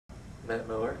Matt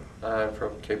Miller. I'm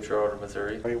from Cape Girardeau,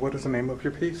 Missouri. Hey, what is the name of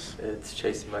your piece? It's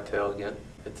Chasing My Tail Again.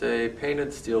 It's a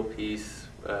painted steel piece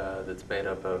that's made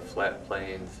up of flat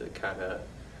planes that kind of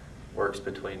works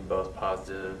between both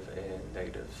positive and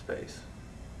negative space.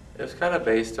 It was kind of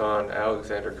based on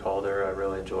Alexander Calder. I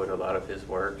really enjoyed a lot of his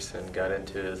works and got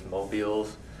into his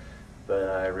mobiles, but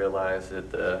I realized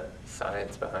that the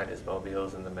science behind his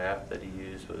mobiles and the math that he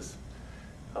used was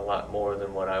a lot more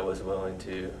than what I was willing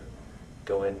to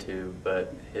go into,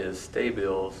 but his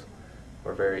stabiles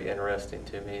were very interesting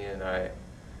to me, and I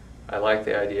like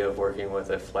the idea of working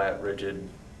with a flat, rigid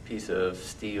piece of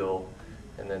steel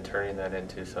and then turning that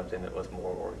into something that was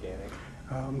more organic.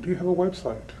 Do you have a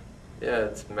website? Yeah,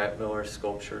 it's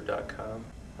mattmillersculpture.com.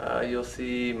 You'll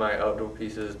see my outdoor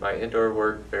pieces. My indoor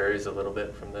work varies a little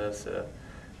bit from this.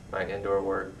 My indoor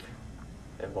work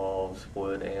involves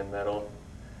wood and metal,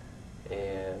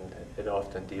 and it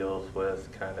often deals with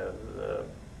kind of the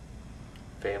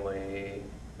family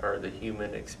or the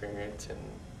human experience and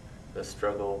the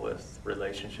struggle with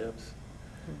relationships.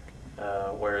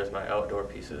 Whereas my outdoor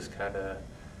pieces kind of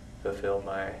fulfill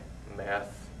my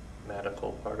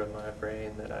mathematical part of my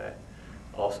brain that I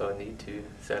also need to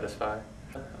satisfy.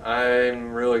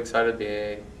 I'm really excited to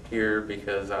be here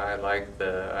because I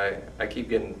keep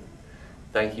getting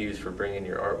thank yous for bringing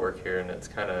your artwork here, and it's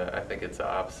I think it's the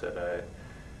opposite.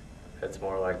 It's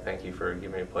more like thank you for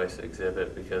giving me a place to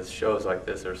exhibit, because shows like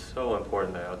this are so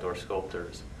important to outdoor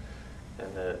sculptors,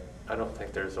 and that I don't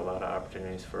think there's a lot of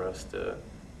opportunities for us to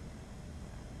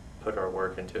put our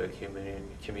work into a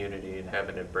community and have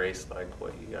it embraced like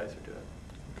what you guys are doing.